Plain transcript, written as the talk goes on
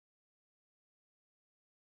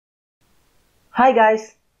Hi guys,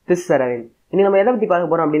 this is Aravind. இன்னைக்கு நம்ம எதை பத்தி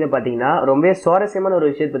பார்க்க போறோம் அப்படின்னு பாத்தீங்கன்னா ரொம்ப சுவாரஸ்யமான ஒரு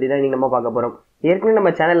விஷயத்தை பத்தி தான் இன்னைக்கு நம்ம பார்க்க போறோம். ஏற்கனவே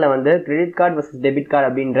நம்ம சேனல்ல வந்து credit card versus debit card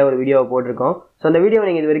அப்படின்ற ஒரு வீடியோவை போட்டிருக்கோம். ஸோ அந்த வீடியோ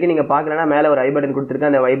நீங்க இது வரைக்கும் நீங்க பார்க்கலன்னா மேல ஒரு ஐ பட்டன்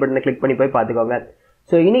கொடுத்துருக்கேன், அந்த ஐ பட்டனை கிளிக் பண்ணி போய் பார்த்துக்கோங்க.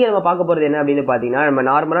 ஸோ இன்னைக்கு நம்ம பார்க்க போறது என்ன அப்படின்னு பாத்தீங்கன்னா, நம்ம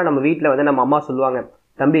நார்மலா நம்ம வீட்டில் வந்து நம்ம அம்மா சொல்லுவாங்க,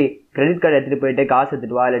 தம்பி கிரெடிட் கார்டு எடுத்துட்டு போயிட்டு காசு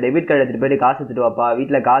எடுத்துட்டு வா, இல்லை டெபிட் கார்டு எடுத்துட்டு போயிட்டு காசு எடுத்துட்டு வாப்பா,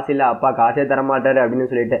 வீட்டில் காசு இல்லை, அப்பா காசே தரமாட்டாரு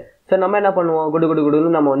அப்படின்னு சொல்லிட்டு. ஸோ நம்ம என்ன பண்ணுவோம்,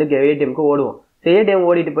 குடுன்னு நம்ம வந்து ஏடிஎம்க்கு ஓடுவோம். ஸோ ஏடிஎம்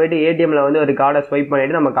ஓடிட்டு போயிட்டு ஏடிஎம்ல வந்து ஒரு கார்டை ஸ்வைப்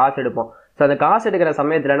பண்ணிட்டு நம்ம காசு எடுப்போம். ஸோ அந்த காசு எடுக்கிற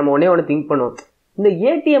சமயத்தில் நம்ம ஒன்று திங்க் பண்ணுவோம், இந்த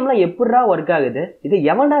ஏடிஎம்லாம் எப்படிரா ஒர்க் ஆகுது, இது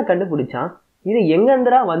எவன்டா கண்டுபிடிச்சான், இது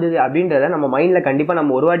எங்கேருந்துடா வந்தது அப்படின்றத நம்ம மைண்டில் கண்டிப்பாக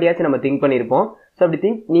நம்ம ஒரு வாட்டியாச்சும் நம்ம திங்க் பண்ணியிருப்போம். ஸோ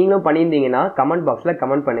அப்படி நீங்களும் பண்ணியிருந்தீங்கன்னா கமெண்ட் பாக்ஸில்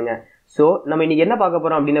கமெண்ட் பண்ணுங்க. ஸோ நம்ம இன்னைக்கு என்ன பார்க்க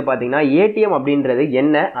போகிறோம் அப்படின்னு பார்த்தீங்கன்னா, ஏடிஎம் அப்படின்றது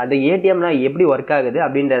என்ன, அது ஏடிஎம்லாம் எப்படி ஒர்க் ஆகுது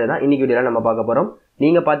அப்படின்றத தான் இன்னைக்கு வீடியோவில் நம்ம பார்க்க போகிறோம்.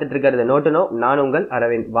 நீங்கள் பார்த்துட்டு இருக்கிறது நோட்டுனோ, நான் உங்கள்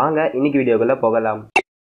அரவிந்த். வாங்க இன்னைக்கு வீடியோக்குள்ளே போகலாம்.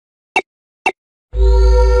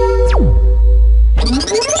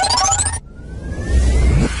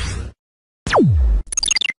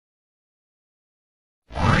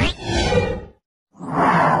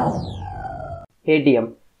 ஏடிஎம்.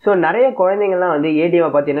 ஸோ நிறைய குழந்தைங்கள்லாம் வந்து ஏடிஎம்மை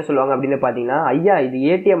பார்த்து என்ன சொல்லுவாங்க அப்படின்னு பார்த்தீங்கன்னா, ஐயா இது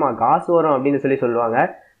ஏடிஎம்மா காசு வரும் அப்படின்னு சொல்லுவாங்க.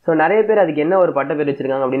 ஸோ நிறைய பேர் அதுக்கு என்ன ஒரு பட்ட பேர்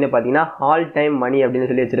வச்சிருக்காங்க அப்படின்னு பார்த்தீங்கன்னா, ஆல் டைம் மணி அப்படின்னு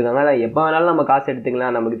சொல்லி வச்சிருக்காங்க. அதை எப்போ வேணாலும் நம்ம காசு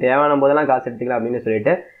எடுத்துக்கலாம், நமக்கு தேவையான போதெல்லாம் காசு எடுத்துக்கலாம் அப்படின்னு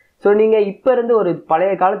சொல்லிட்டு. ஸோ நீங்கள் இப்போ இருந்து ஒரு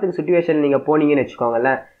பழைய காலத்துக்கு சுச்சுவேஷன் நீங்கள் போனீங்கன்னு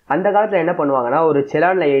வச்சுக்கோங்களேன், அந்த காலத்தில் என்ன பண்ணுவாங்கன்னா, ஒரு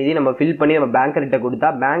செலானில் எழுதி நம்ம ஃபில் பண்ணி நம்ம பேங்கர்கிட்ட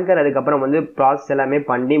கொடுத்தா பேங்கர் அதுக்கப்புறம் வந்து ப்ராசஸ் எல்லாமே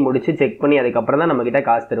பண்ணி முடிச்சு செக் பண்ணி அதுக்கப்புறம் தான் நம்மக்கிட்ட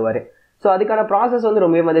காசு தருவார். ஸோ அதுக்கான ப்ராசஸ் வந்து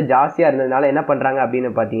ரொம்பவே வந்து ஜாஸ்தியாக இருந்ததுனால என்ன பண்ணுறாங்க அப்படின்னு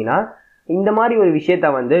பார்த்தீங்கன்னா, இந்த மாதிரி ஒரு விஷயத்த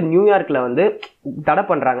வந்து நியூயார்க்கில் வந்து தடை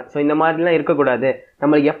பண்ணுறாங்க. ஸோ இந்த மாதிரிலாம் இருக்கக்கூடாது,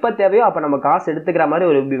 நம்மளுக்கு எப்போ தேவையோ அப்போ நம்ம காசு எடுத்துக்கிற மாதிரி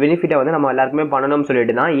ஒரு பெனிஃபிட்டை வந்து நம்ம எல்லாருக்குமே பண்ணணும்னு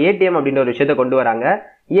சொல்லிட்டு தான் ஏடிஎம் அப்படின்ற ஒரு விஷயத்தை கொண்டு வராங்க.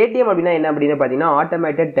 ஏடிஎம் அப்படின்னா என்ன அப்படின்னு பார்த்தீங்கன்னா,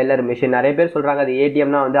 ஆட்டோமேட்டட் டெல்லர் மிஷின். நிறைய பேர் சொல்கிறாங்க அது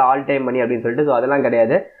ஏடிஎம்னா வந்து ஆல் டைம் மணி அப்படின்னு சொல்லிட்டு. ஸோ அதெல்லாம்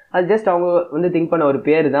கிடையாது, அது ஜஸ்ட் அவங்க வந்து திங்க் பண்ண ஒரு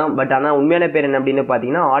பேர் தான். பட் ஆனால் உண்மையான பேர் என்ன அப்படின்னு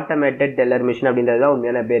பார்த்தீங்கன்னா, ஆட்டோமேட்டட் டெல்லர் மிஷின் அப்படின்றது தான்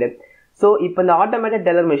உண்மையான பேர். ஸோ இப்போ இந்த ஆட்டோமேட்டட்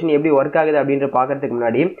டெல்லர் மிஷின் எப்படி ஒர்க் ஆகுது அப்படின்ற பார்க்கறதுக்கு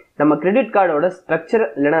முன்னாடி நம்ம கிரெடிட் கார்டோட ஸ்ட்ரக்சர்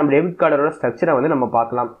இல்லைனா நம்ம டெபிட் கார்டோட ஸ்ட்ரக்சரை வந்து நம்ம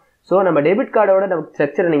பார்க்கலாம். ஸோ நம்ம டெபிட் கார்டோட நம்ம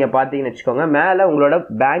ஸ்ட்ரக்சரை நீங்கள் பார்த்தீங்கன்னு வச்சுக்கோங்க, மேலே உங்களோட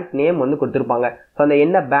பேங்க் நேம் வந்து கொடுத்துருப்பாங்க. ஸோ அந்த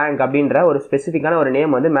என்ன பேங்க் அப்படின்ற ஒரு ஸ்பெசிஃபிக்கான ஒரு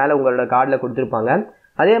நேம் வந்து மேலே உங்களோட கார்டில் கொடுத்துருப்பாங்க.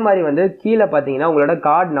 அதே மாதிரி வந்து கீழே பார்த்தீங்கன்னா உங்களோட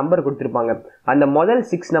கார்டு நம்பர் கொடுத்துருப்பாங்க. அந்த முதல்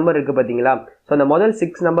 6 நம்பர் இருக்குது பார்த்தீங்களா, ஸோ அந்த முதல்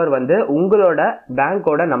 6 நம்பர் வந்து உங்களோட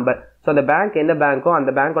பேங்க்கோட நம்பர். ஸோ அந்த பேங்க் எந்த பேங்க்கோ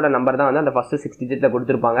அந்த பேங்க்கோட நம்பர் தான் வந்து அந்த ஃபர்ஸ்ட் 6 டிஜிட்டில்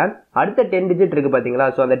கொடுத்துருப்பாங்க. அடுத்த 10 டிஜிட் இருக்குது பார்த்தீங்களா,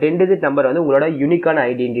 ஸோ அந்த 10 டிஜிட் நம்பர் வந்து உங்களோட யூனிக்கான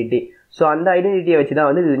ஐடென்டிட்டி. ஸோ அந்த ஐடென்டிட்டியை வச்சு தான்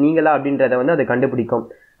வந்து இது நீங்களா அப்படின்றத வந்து அதை கண்டுபிடிக்கும்.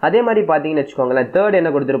 அதே மாதிரி பார்த்தீங்கன்னு வச்சுக்கோங்களேன், தேர்ட்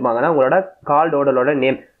என்ன கொடுத்துருப்பாங்கன்னா உங்களோட கார்டோட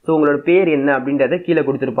நேம். ஸோ உங்களோட பேர் என்ன அப்படின்றத கீழே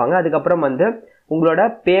கொடுத்துருப்பாங்க. அதுக்கப்புறம் வந்து உங்களோட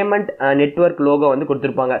பேமெண்ட் நெட்வொர்க் லோகோ வந்து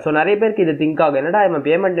கொடுத்துருப்பாங்க. ஸோ நிறைய பேருக்கு இது திங்க் ஆகும், என்னடா இவன்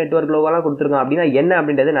பேமெண்ட் நெட்வொர்க் லோகோலாம் கொடுத்துருக்கான் அப்படின்னா என்ன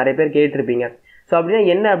அப்படின்றது நிறைய பேர் கேட்டிருப்பீங்க. ஸோ அப்படின்னா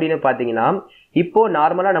என்ன அப்படின்னு பார்த்தீங்கன்னா, இப்போ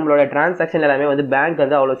நார்மலாக நம்மளோட டிரான்சாக்ஷன் எல்லாமே வந்து பேங்க்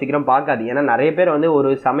வந்து அவ்வளோ சீக்கிரம் பார்க்காது. ஏன்னா நிறைய பேர் வந்து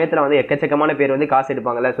ஒரு சமயத்தில் வந்து எக்கச்சக்கமான பேர் வந்து காசு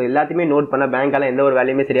எடுப்பாங்கல்ல. ஸோ எல்லாத்தையுமே நோட் பண்ண பேங்கால எந்த ஒரு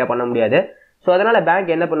வேலையுமே சரியாக பண்ண முடியாது. ஸோ அதனால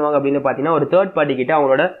பேங்க் என்ன பண்ணுவாங்க அப்படின்னு பார்த்தீங்கன்னா, ஒரு தேர்ட் பார்ட்டி கிட்ட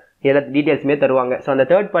அவங்களோட எல்லா டீட்டெயில்ஸுமே தருவாங்க. ஸோ அந்த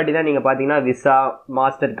தேர்ட் பார்ட்டி தான் நீங்கள் பார்த்தீங்கன்னா விசா,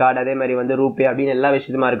 மாஸ்டர் கார்டு, அதே மாதிரி வந்து ரூபே அப்படின்னு எல்லா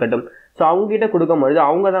விஷயமா இருக்கட்டும். ஸோ அவங்ககிட்ட கொடுக்கும்பொழுது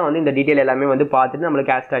அவங்க தான் வந்து இந்த டீட்டெயில் எல்லாமே வந்து பார்த்துட்டு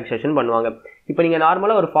நம்மளுக்கு கேஷ் ட்ரான்சாக்ஷன் பண்ணுவாங்க. இப்போ நீங்கள்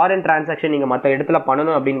நார்மலாக ஒரு ஃபாரின் டிரான்சாக்ஷன் நீங்கள் மற்ற இடத்துல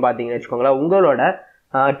பண்ணணும் அப்படின்னு பார்த்தீங்கன்னு வச்சுக்கோங்களேன், உங்களோட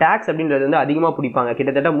டேக்ஸ் அப்படின்றது வந்து அதிகமாக பிடிப்பாங்க.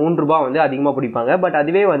 கிட்டத்தட்ட 3 ரூபாய் வந்து அதிகமாக பிடிப்பாங்க. பட்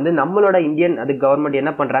அதுவே வந்து நம்மளோட இந்தியன் அது கவர்மெண்ட்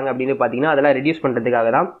என்ன பண்ணுறாங்க அப்படின்னு பார்த்தீங்கன்னா, அதெல்லாம் ரெடியூஸ் பண்ணுறதுக்காக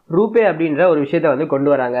தான் ரூபே அப்படின்ற ஒரு விஷயத்தை வந்து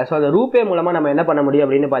கொண்டு வராங்க. ஸோ அந்த ரூபே மூலமாக நம்ம என்ன பண்ண முடியும்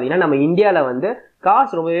அப்படின்னு பார்த்தீங்கன்னா, நம்ம இந்தியாவில் வந்து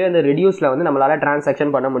காசு ரொம்பவே அந்த ரெடியூஸில் வந்து நம்மளால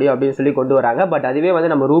டிரான்சாக்ஷன் பண்ண முடியும் அப்படின்னு சொல்லி கொண்டு வராங்க. பட் அதுவே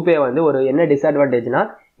வந்து நம்ம ரூபே வந்து ஒரு என்ன டிஸ்அட்வான்டேஜ்னா,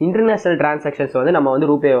 இன்டர்நேஷனல் டிரான்சாக்ஷன்ஸ் வந்து நம்ம வந்து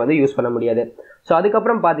ரூபே வந்து யூஸ் பண்ண முடியாது. ஸோ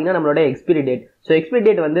அதுக்கப்புறம் பார்த்தீங்கன்னா நம்மளோட expiry date. So expiry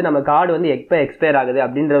date வந்து நம்ம கார்டு வந்து எப்போ எக்ஸ்பயர் ஆகுது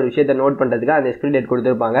அப்படின்ற ஒரு விஷயத்தை நோட் பண்ணுறதுக்கு அந்த எக்ஸ்பிரி டேட்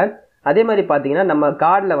கொடுத்துருப்பாங்க. அதே மாதிரி பார்த்தீங்கன்னா நம்ம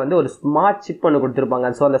கார்டில் வந்து ஒரு ஸ்மார்ட் சிப் ஒன்று கொடுத்துருப்பாங்க.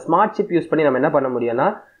 ஸோ அந்த ஸ்மார்ட் சிப் யூஸ் பண்ணி நம்ம என்ன பண்ண முடியும்னா,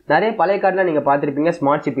 நிறைய பழைய கார்டில் நீங்கள் பார்த்துருப்பீங்க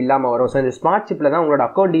ஸ்மார்ட் சிப் இல்லாமல் வரும். ஸோ இந்த ஸ்மார்ட் சிப்பில் தான் உங்களோட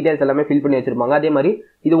அக்கௌண்ட் டீடைல்ஸ் எல்லாமே ஃபில் பண்ணி வச்சிருப்பாங்க. அதே மாதிரி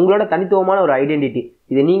இது உங்களோட தனித்துவமான ஒரு ஐடென்டிட்டி,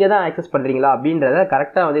 இது நீங்கள் தான் ஆக்சஸ் பண்ணுறீங்களா அப்படின்றத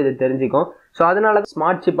கரெக்டாக வந்து இது தெரிஞ்சுக்கும். ஸோ அதனால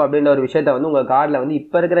ஸ்மார்ட் சிப் அப்படின்ற ஒரு விஷயத்தை வந்து உங்கள் கார்டில் வந்து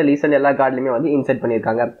இப்போ இருக்கிற ரீசெண்ட் எல்லா கார்டுலையுமே வந்து இன்செர்ட்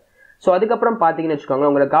பண்ணியிருக்காங்க. ஸோ அதுக்கப்புறம் பார்த்தீங்கன்னு வச்சுக்கோங்க,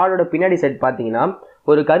 உங்களோட கார்டோட பின்னாடி சைட் பார்த்தீங்கன்னா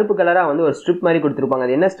ஒரு கருப்பு கலராக வந்து ஒரு ஸ்ட்ரிப் மாதிரி கொடுத்துருப்பாங்க.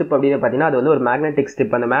 அது என்ன ஸ்ட்ரிப் அப்படின்னு பார்த்தீங்கன்னா, அது வந்து ஒரு மேக்னெட்டிக்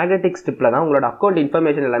ஸ்ட்ரிப். அந்த மேக்னெட்டிக் ஸ்ட்ரிப்பில் தான் உங்களோட அக்கௌண்ட்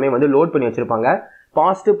இன்ஃபர்மேஷன் எல்லாமே வந்து லோட் பண்ணி வச்சிருப்பாங்க.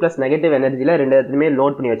 பாசிட்டிவ் ப்ளஸ் நெகட்டிவ் எனர்ஜியில் 2 இடத்துலையுமே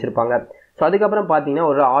லோட் பண்ணி வச்சிருப்பாங்க. ஸோ அதுக்கப்புறம் பார்த்தீங்கன்னா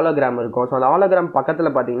ஒரு ஆலோகிராம் இருக்கும். ஸோ அந்த ஆலோகிராம்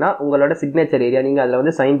பக்கத்தில் பார்த்தீங்கன்னா உங்களோட சிக்னேச்சர் ஏரியா, நீங்கள் அதில்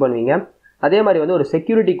வந்து சைன் பண்ணுவீங்க. அதே மாதிரி வந்து ஒரு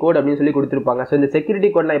செக்யூரிட்டி கோட் அப்படின்னு சொல்லி கொடுத்துருப்பாங்க. ஸோ இந்த செக்யூரிட்டி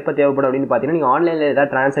கோட்லாம் எப்போ தேவைப்படும் அப்படின்னு பார்த்தீங்கன்னா, நீங்கள் ஆன்லைனில்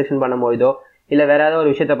ஏதாவது டிரான்சாக்ஷன் பண்ணும்போதோ இல்லை வேறு ஏதாவது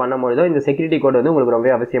ஒரு விஷயத்தை பண்ணும்போதோ இந்த செக்யூரிட்டி கோட் வந்து உங்களுக்கு ரொம்ப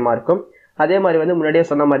அவசியமாக இருக்கும். அதே மாதிரி வந்து முன்னாடியே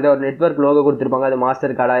சொன்ன மாதிரி தான் ஒரு நெட்வொர்க் லோகோ கொடுத்துருப்பாங்க. அது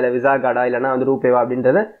மாஸ்டர் கார்டா இல்லை விசா கார்டா இல்லைனா வந்து ரூபேவா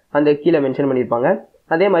அப்படின்றத அந்த கீழே மென்ஷன் பண்ணியிருப்பாங்க.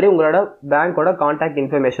 அதே மாதிரி உங்களோட பேங்கோட கான்டாக்ட்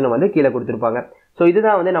இன்ஃபர்மேஷனும் வந்து கீழே கொடுத்துருப்பாங்க. ஸோ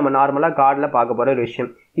இதுதான் வந்து நம்ம நார்மலாக கார்டில் பார்க்க போகிற ஒரு விஷயம்.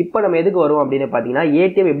 இப்போ நம்ம எதுக்கு வருவோம் அப்படின்னு பார்த்தீங்கன்னா,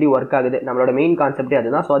 ஏடிஎம் எப்படி ஒர்க் ஆகுது, நம்மளோட மெயின் கான்செப்டே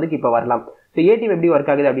அதுதான். ஸோ அதுக்கு இப்போ வரலாம். ஸோ ஏடிஎம் எப்படி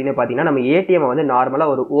ஒர்க் ஆகுது அப்படின்னு பார்த்தீங்கன்னா, நம்ம ஏடிஎம் வந்து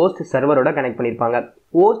நார்மலாக ஒரு ஹோஸ்ட் சர்வரோட கனெக்ட் பண்ணியிருப்பாங்க.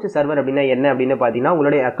 ஹோஸ்ட் சர்வர் அப்படின்னா என்ன அப்படின்னு பார்த்தீங்கன்னா,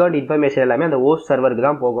 உங்களுடைய அக்கௌண்ட் இன்ஃபர்மேஷன் எல்லாமே அந்த ஹோஸ்ட் சர்வருக்கு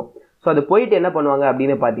தான் போகும். ஸோ அது போயிட்டு என்ன பண்ணுவாங்க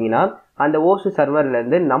அப்படின்னு பார்த்தீங்கன்னா, அந்த ஹோஸ்ட்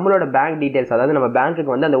சர்வர்லேருந்து நம்மளோட பேங்க் டீடைல்ஸ், அதாவது நம்ம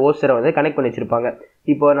பேங்க்குக்கு வந்து அந்த ஹோஸ்ட் சர்வர் வந்து கனெக்ட் பண்ணி வச்சிருப்பாங்க.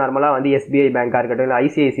 இப்போ நார்மலாக வந்து எஸ்பிஐ பேங்காக இருக்கட்டும், இல்லை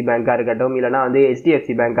ஐசிஐசி பேங்காக இருக்கட்டும், இல்லைனா வந்து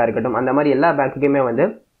ஹெச்டிஎஃப்சி பேங்காக இருக்கட்டும், அந்த மாதிரி எல்லா பேங்க்குக்குமே வந்து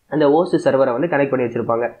அந்த ஹோஸ்ட் சர்வரை வந்து கனெக்ட் பண்ணி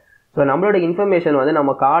வச்சிருப்பாங்க. ஸோ நம்மளோட இன்ஃபர்மேஷன் வந்து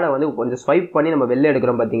நம்ம கார்டை வந்து கொஞ்சம் ஸ்வைப் பண்ணி நம்ம வெளில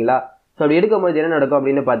எடுக்கிறோம் பார்த்தீங்களா. ஸோ அப்படி எடுக்கும்போது என்ன நடக்கும்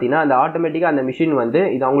அப்படின்னு பார்த்தீங்கன்னா, அந்த ஆட்டோமேட்டிக்காக அந்த மிஷின் வந்து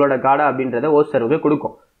இது அவங்களோட கார்டா அப்படின்றத ஹோஸ்ட் சர்வருக்கு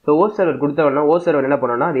கொடுக்கும். ஸோ ஹோஸ்ட் சர்வர் கொடுத்த உடனே ஹோஸ்ட் சர்வர் என்ன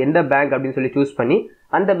பண்ணணும்னா, அது எந்த பேங்க் அப்படின்னு சொல்லி சூஸ் பண்ணி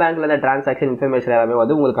அந்த பேங்க்ல அந்த டிரான்சாக்ஷன் இன்ஃபர்மேஷன் எல்லாமே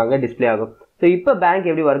வந்து உங்களுக்கு அங்கே டிஸ்பிளே ஆகும். ஸோ இப்போ பேங்க்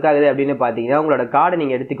எப்படி ஒர்க் ஆகுது அப்படின்னு பார்த்தீங்கன்னா, உங்களோட கார்டை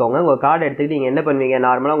நீங்கள் எடுத்துக்கோங்க. உங்கள் கார்டை எடுத்துக்கிட்டு நீங்கள் என்ன பண்ணுவீங்க,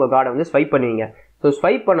 நார்மலாக உங்கள் கார்டை வந்து ஸ்வைப் பண்ணுவீங்க. ஸோ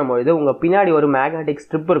ஸ்வைப் பண்ணும்போது உங்கள் பின்னாடி ஒரு மேக்னெட்டிக்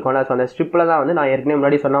ஸ்ட்ரிப் இருக்கும்ல. ஸோ அந்த ஸ்ட்ரிப்பில் தான் வந்து நான் ஏற்கனவே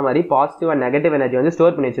முன்னாடி சொன்ன மாதிரி பாசிட்டிவ் அண்ட் நெகட்டிவ் எனர்ஜி வந்து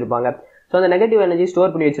ஸ்டோர் பண்ணி வச்சிருப்பாங்க. ஸோ அந்த நெகட்டிவ் எனர்ஜி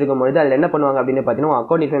ஸ்டோர் பண்ணி வச்சிருக்கும் போது அதில் என்ன பண்ணுவாங்க அப்படின்னு பார்த்தீங்கன்னா,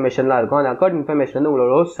 அக்கௌண்ட் இன்ஃபர்மேஷன்லாம் இருக்கும். அந்த அக்கௌண்ட் இன்ஃபர்மேஷன் வந்து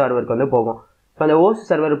உங்களோட ஹோஸ்ட் சர்வருக்கு வந்து போகும். ஸோ அந்த ஹோஸ்ட்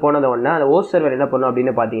சர்வர் போனத உடனே அந்த ஹோஸ்ட் சர்வர் என்ன பண்ணும்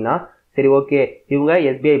அப்படின்னு பார்த்தீங்கன்னா, சரி ஓகே இவங்க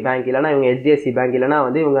எஸ்பிஐ பேங்க், இல்லைனா இவங்க ஹெச்டிஎஃப்சி பேங்க், இல்லைனா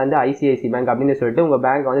வந்து இவங்க வந்து ஐசிஐசி பேங்க் அப்படின்னு சொல்லிட்டு உங்கள்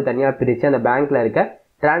பேங்க் வந்து தனியாக பிரித்து அந்த பேங்க்கில் இருக்க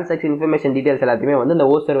டிரான்சாக்ஷன் இன்ஃபர்மேஷன் டீடைல்ஸ் எல்லாத்தையுமே வந்து அந்த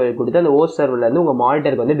ஹோஸ்ட் சர்வருக்கு கொடுத்து அந்த ஹோஸ்ட் சர்வர்லேருந்து உங்கள்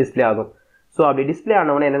மானிட்டருக்கு வந்து டிஸ்பிளே ஆகும். ஸோ அப்படி டிஸ்பிளே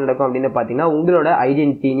ஆனவொன்னே என்ன நடக்கும் அப்படின்னு பார்த்தீங்கன்னா, உங்களோட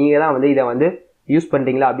ஐடென்டிட்டி நீங்கள் தான் வந்து இதை வந்து யூஸ்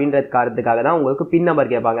பண்ணுறீங்களா அப்படின்றது காரணத்துக்காக தான் உங்களுக்கு பின்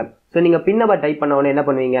நம்பர் கேட்பாங்க. ஸோ நீங்கள் பின் நம்பர் டைப் பண்ண உடனே என்ன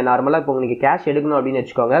பண்ணுவீங்க, நார்மலாக இப்போ உங்களுக்கு கேஷ் எடுக்கணும் அப்படின்னு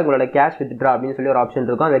வச்சுக்கோங்க. உங்களோட கேஷ் வித்ட்ரா அப்படின்னு சொல்லி ஒரு ஆப்ஷன்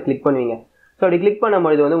இருக்கும், அதை கிளிக் பண்ணுவீங்க. ஸோ அப்படி கிளிக்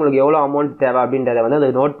பண்ணும்போது வந்து உங்களுக்கு எவ்வளோ அமௌண்ட் தேவை அப்படின்றத வந்து அதை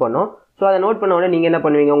நோட் பண்ணும். ஸோ அதை நோட் பண்ண உடனே நீங்கள் என்ன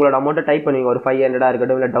பண்ணுவீங்க, உங்களோட அமௌண்ட்டை டைப் பண்ணுவீங்க. ஒரு 500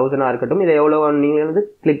 இருக்கட்டும், இல்லை 1000 இருக்கட்டும், இதை எவ்வளோ நீங்கள் வந்து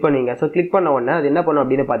கிளிக் பண்ணுவீங்க. ஸோ கிளிக் பண்ண உடனே அது என்ன பண்ணும்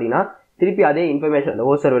அப்படின்னு பார்த்தீங்கன்னா, திருப்பி அதே இன்ஃபர்மேஷன் அந்த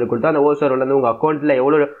ஹோஸ்ட் சர்வருக்கு கொடுத்து அந்த ஹோஸ்ட் சர்வர்லேருந்து உங்கள் அக்கௌண்ட்டில்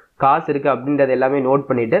எவ்வளோ காசு இருக்குது அப்படின்றத எல்லாமே நோட்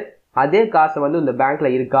பண்ணிவிட்டு, அதே காசை வந்து இந்த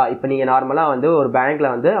பேங்க்கில் இருக்கா. இப்போ நீங்கள் நார்மலாக வந்து ஒரு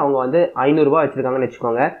பேங்க்கில் வந்து அவங்க வந்து 500 ரூபா வச்சுருக்காங்கன்னு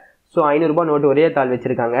வச்சுக்கோங்க. ஸோ 500 ரூபா நோட்டு ஒரே தாள்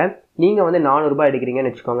வச்சுருக்காங்க. நீங்கள் வந்து 400 ரூபா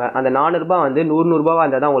எடுக்கிறீங்கன்னு வச்சுக்கோங்க. அந்த 400 ரூபா வந்து 100 ரூபாவாக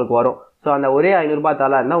இருந்தால் தான் உங்களுக்கு வரும். ஸோ அந்த ஒரே 500 ரூபா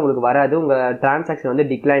தாளாக இருந்தால் உங்களுக்கு வராது, உங்கள் டிரான்சாக்ஷன் வந்து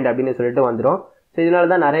டிக்ளைன்ட் அப்படின்னு சொல்லிட்டு வந்துடும். ஸோ இதனால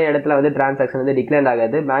தான் நிறைய இடத்துல வந்து டிரான்சாக்ஷன் வந்து டிக்ளைன்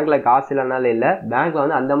ஆகாது. பேங்க்கில் காசு இல்லைனால இல்லை, பேங்க்கில்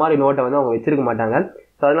வந்து அந்த மாதிரி நோட்டை வந்து அவங்க வச்சிருக்க மாட்டாங்க.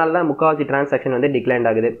 ஸோ அதனால தான் முக்கால்வாசி டிரான்சாக்ஷன் வந்து டிக்ளைன்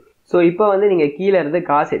ஆகுது. ஸோ இப்போ வந்து நீங்கள் கீழே இருந்து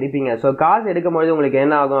காசு எடுப்பீங்க. ஸோ காசு எடுக்கும்போது உங்களுக்கு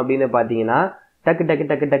என்ன ஆகும் அப்படின்னு பார்த்தீங்கன்னா, டக்கு டக்கு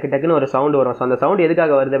டக்கு டக்கு டக்குன்னு ஒரு சவுண்ட் வரும். ஸோ அந்த சவுண்ட்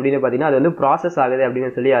எதுக்காக வருது அப்படின்னு பார்த்தீங்கன்னா, அது வந்து ப்ராசஸ் ஆகுது அப்படின்னு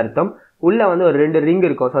சொல்லி அர்த்தம். உள்ளே வந்து ஒரு 2 ரிங்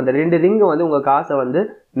இருக்கும். ஸோ அந்த 2 ரிங்கு வந்து உங்கள் காசை வந்து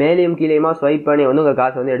மேலேயும் கீழேயுமா ஸ்வைப் பண்ணி வந்து உங்கள்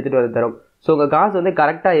காசை வந்து எடுத்துகிட்டு வந்து தரும். ஸோ உங்கள் காசு வந்து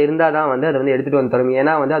கரெக்டாக இருந்தால் தான் வந்து அதை வந்து எடுத்துகிட்டு வந்து தரும்.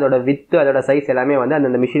 ஏன்னா வந்து அதோட வித்து அதோட சைஸ் எல்லாமே வந்து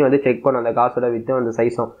அந்த மிஷின் வந்து செக் பண்ணும், அந்த காசோட வித்தும் அந்த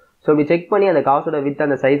சைஸும். ஸோ இப்படி செக் பண்ணி அந்த காசோட வித்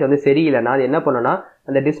அந்த சைஸ் வந்து சரியில்லைன்னா அது என்ன பண்ணுன்னா,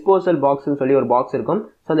 அந்த டிஸ்போசல் பாக்ஸ்னு சொல்லி ஒரு பாக்ஸ் இருக்கும்.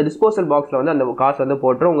 ஸோ அந்த டிஸ்போசல் பாக்ஸில் வந்து அந்த காசு வந்து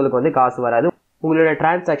போட்டுரும், உங்களுக்கு வந்து காசு வராது, உங்களோட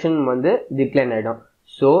டிரான்சாக்ஷன் வந்து டிக்ளைன் ஆகிடும்.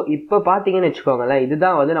 ஸோ இப்போ பார்த்தீங்கன்னு வச்சுக்கோங்களேன்,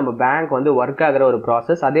 இதுதான் வந்து நம்ம பேங்க் வந்து ஒர்க் ஆகிற ஒரு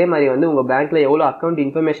ப்ராசஸ். அதே மாதிரி வந்து உங்கள் பேங்க்கில் எவ்வளோ அக்கௌண்ட்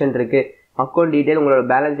இன்ஃபர்மேஷன் இருக்குது, அக்கௌண்ட் டீட்டெயில், உங்களோட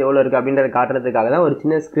பேலன்ஸ் எவ்வளோ இருக்குது அப்படின்றத காட்டுறதுக்காக தான் ஒரு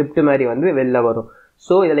சின்ன ஸ்கிரிப்ட் மாதிரி வந்து வெளில வரும்.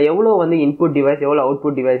 ஸோ இதில் எவ்வளோ வந்து இன்புட் டிவைஸ் எவ்வளோ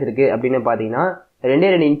அவுட்புட் டிவைஸ் இருக்குது அப்படின்னு பார்த்தீங்கன்னா,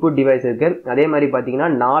 2 இன்புட் டிவைஸ் இருக்குது. அதே மாதிரி பார்த்தீங்கன்னா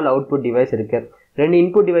 4 அவுட்புட் டிவைஸ் இருக்குது. 2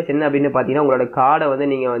 இன்புட் டிவைஸ் என்ன அப்படின்னு பார்த்தீங்கன்னா, உங்களோட கார்டை வந்து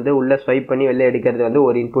நீங்கள் வந்து உள்ளே ஸ்வைப் பண்ணி வெளில எடுக்கிறது வந்து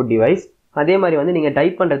ஒரு இன்புட் டிவைஸ். அதே மாதிரி வந்து நீங்கள்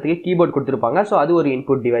டைப் பண்ணுறதுக்கு கீபோர்ட் கொடுத்துருப்பாங்க. ஸோ அது ஒரு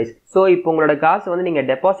இன்புட் டிவைஸ். ஸோ இப்போ உங்களோட காசு வந்து நீங்கள்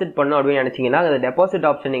டெபாசிட் பண்ணணும் அப்படின்னு நினச்சிங்கன்னா, அந்த டெபாசிட்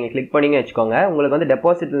ஆப்ஷன் நீங்கள் கிளிக் பண்ணிங்க வச்சுக்கோங்க. உங்களுக்கு வந்து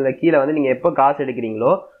டெபாசிட்டில் கீழே வந்து நீங்கள் எப்போ காசு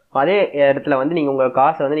எடுக்கிறீங்களோ அதே இடத்துல வந்து நீங்கள் உங்கள்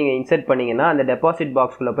காசை வந்து நீங்கள் இன்சர்ட் பண்ணிங்கன்னா அந்த டெபாசிட்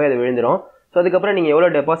பாக்ஸ்குள்ளே போய் அது விழுந்துடும். ஸோ அதுக்கப்புறம் நீங்கள் எவ்வளோ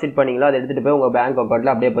டெபாசிட் பண்ணீங்களோ அதை எடுத்துகிட்டு போய் உங்கள் பேங்க்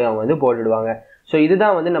அக்கௌண்ட்டில் அப்படியே போய் அவங்க வந்து போட்டுடுவாங்க. ஸோ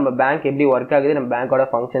இதுதான் வந்து நம்ம பேங்க் எப்படி ஒர்க் ஆகுது, நம்ம பேங்கோட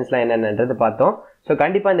ஃபங்க்ஷன்ஸ்லாம் என்னென்னது பார்த்தோம். ஸோ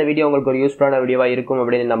கண்டிப்பாக இந்த வீடியோ உங்களுக்கு ஒரு யூஸ்ஃபுல்லான வீடியோவாக இருக்கும்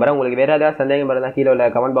அப்படின்னு நம்புறேன். உங்களுக்கு வேறு ஏதாவது சந்தேகம் இருந்தால் கீழே உள்ள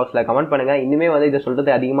கமெண்ட் பாக்ஸில் கமெண்ட் பண்ணுங்கள். இன்னுமே வந்து இதை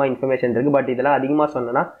சொல்கிறது அதிகமாக இன்ஃபர்மேஷன் இருக்குது. பட் இதெல்லாம் அதிகமாக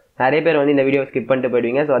சொன்னேன்னா நிறைய பேர் வந்து இந்த வீடியோ ஸ்கிப் பண்ணிட்டு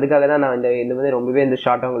போயிடுவீங்க. ஸோ அதுக்காக தான் நான் இந்த வந்து ரொம்பவே இந்த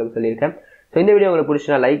ஷார்ட்டாக உங்களுக்கு சொல்லியிருக்கேன். ஸோ இந்த வீடியோ உங்களுக்கு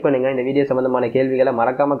பிடிச்சினா லைக் பண்ணுங்கள். இந்த வீடியோ சம்பந்தமான கேள்விகளை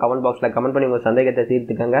மறக்காமல் கமெண்ட் பாக்ஸில் கமெண்ட் பண்ணி உங்கள் சந்தேகத்தை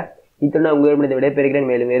தீர்த்துக்கங்க. இத்துடன் உங்களிடம் விடைபெறுகிறேன்.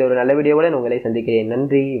 மேலும் வேறு ஒரு நல்ல வீடியோவுடன் உங்களை சந்திக்கிறேன்.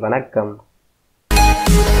 நன்றி, வணக்கம்.